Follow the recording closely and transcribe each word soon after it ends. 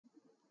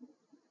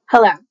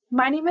Hello,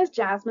 my name is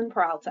Jasmine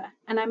Peralta,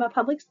 and I'm a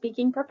public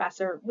speaking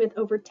professor with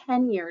over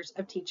 10 years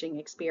of teaching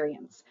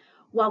experience.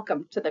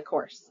 Welcome to the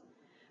course.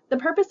 The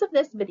purpose of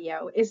this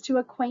video is to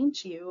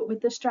acquaint you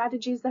with the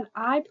strategies that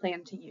I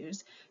plan to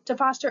use to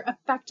foster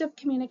effective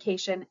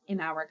communication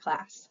in our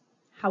class,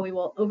 how we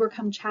will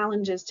overcome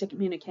challenges to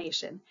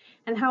communication,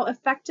 and how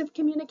effective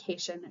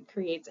communication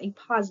creates a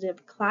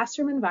positive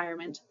classroom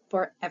environment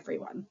for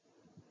everyone.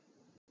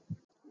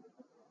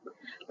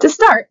 To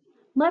start,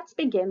 let's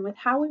begin with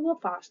how we will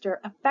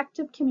foster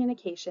effective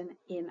communication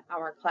in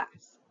our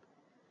class.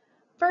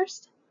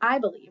 First, I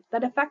believe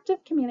that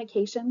effective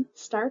communication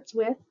starts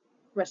with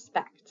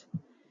respect.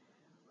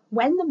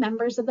 When the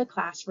members of the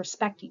class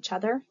respect each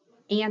other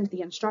and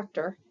the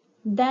instructor,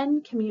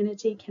 then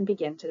community can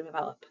begin to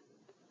develop.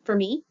 For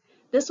me,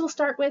 this will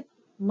start with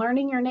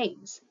learning your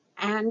names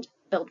and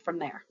build from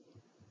there.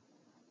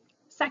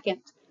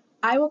 Second,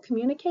 I will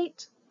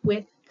communicate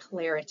with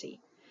clarity.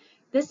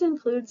 This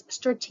includes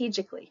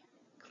strategically,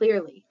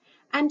 clearly,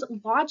 and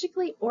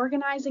logically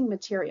organizing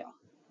material,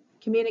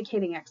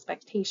 communicating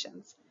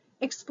expectations,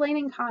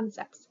 explaining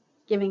concepts,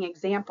 giving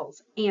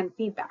examples and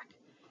feedback,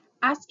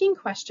 asking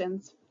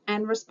questions,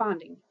 and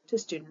responding to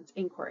students'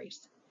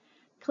 inquiries.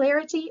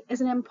 Clarity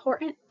is an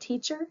important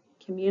teacher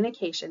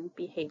communication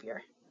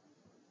behavior.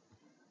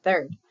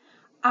 Third,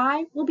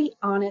 I will be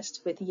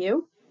honest with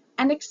you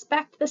and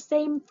expect the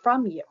same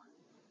from you.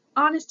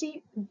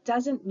 Honesty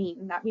doesn't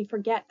mean that we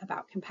forget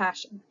about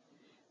compassion.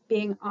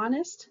 Being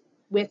honest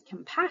with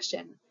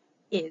compassion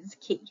is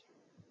key.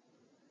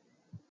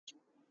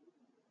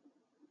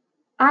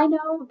 I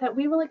know that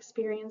we will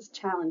experience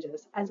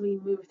challenges as we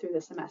move through the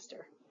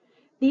semester.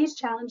 These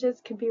challenges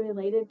could be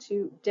related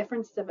to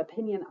differences of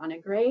opinion on a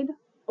grade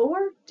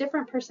or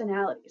different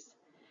personalities.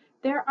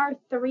 There are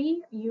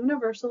 3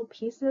 universal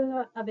pieces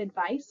of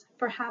advice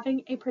for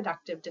having a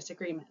productive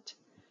disagreement.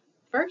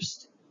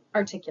 First,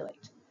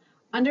 articulate.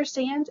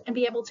 Understand and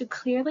be able to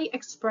clearly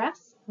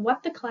express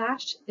what the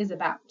clash is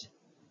about.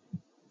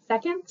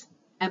 Second,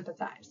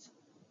 empathize.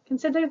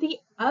 Consider the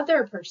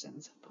other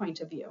person's point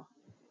of view.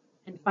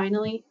 And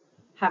finally,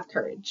 have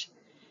courage.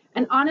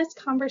 An honest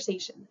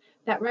conversation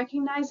that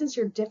recognizes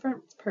your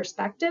different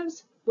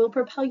perspectives will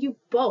propel you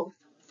both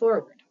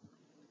forward.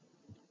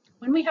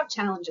 When we have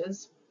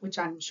challenges, which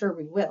I'm sure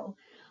we will,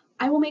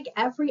 I will make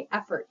every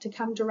effort to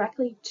come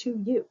directly to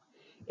you.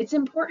 It's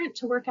important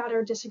to work out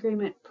our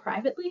disagreement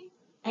privately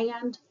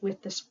and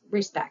with this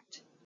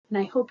respect, and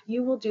I hope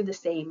you will do the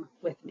same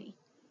with me.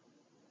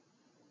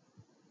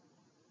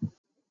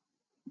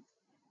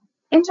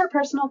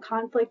 Interpersonal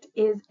conflict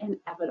is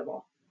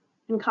inevitable,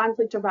 and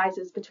conflict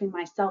arises between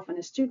myself and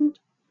a student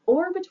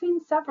or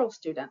between several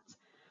students.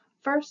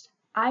 First,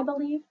 I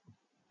believe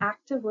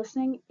active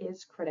listening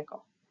is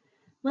critical.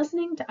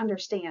 Listening to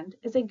understand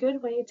is a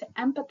good way to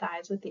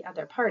empathize with the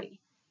other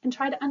party and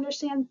try to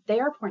understand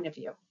their point of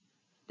view.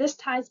 This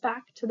ties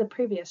back to the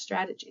previous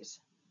strategies.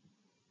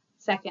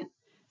 Second,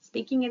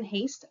 speaking in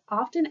haste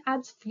often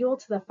adds fuel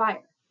to the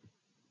fire,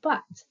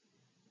 but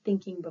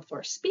thinking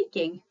before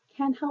speaking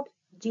can help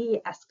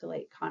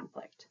de-escalate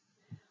conflict.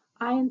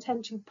 I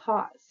intend to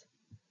pause,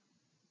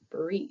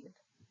 breathe,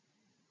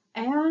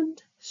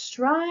 and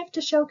strive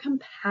to show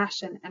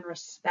compassion and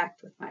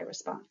respect with my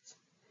response.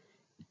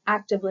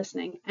 Active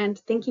listening and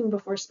thinking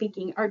before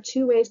speaking are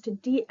 2 ways to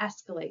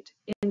de-escalate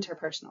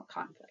interpersonal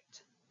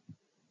conflict.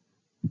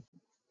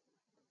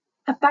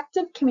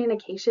 Effective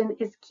communication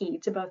is key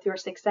to both your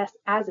success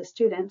as a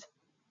student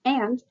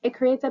and it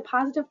creates a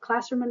positive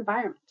classroom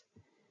environment.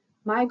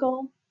 My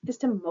goal is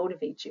to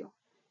motivate you,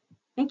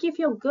 make you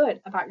feel good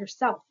about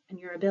yourself and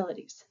your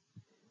abilities,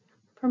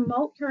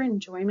 promote your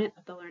enjoyment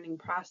of the learning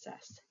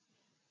process,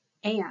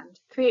 and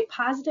create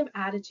positive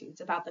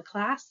attitudes about the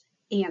class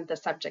and the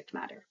subject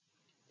matter.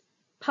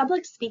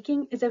 Public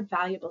speaking is a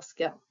valuable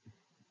skill.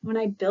 When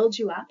I build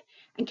you up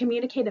and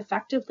communicate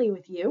effectively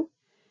with you,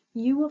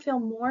 you will feel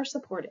more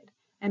supported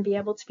and be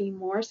able to be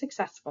more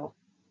successful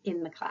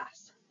in the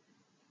class.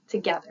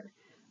 Together,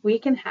 we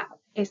can have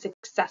a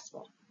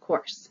successful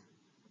course.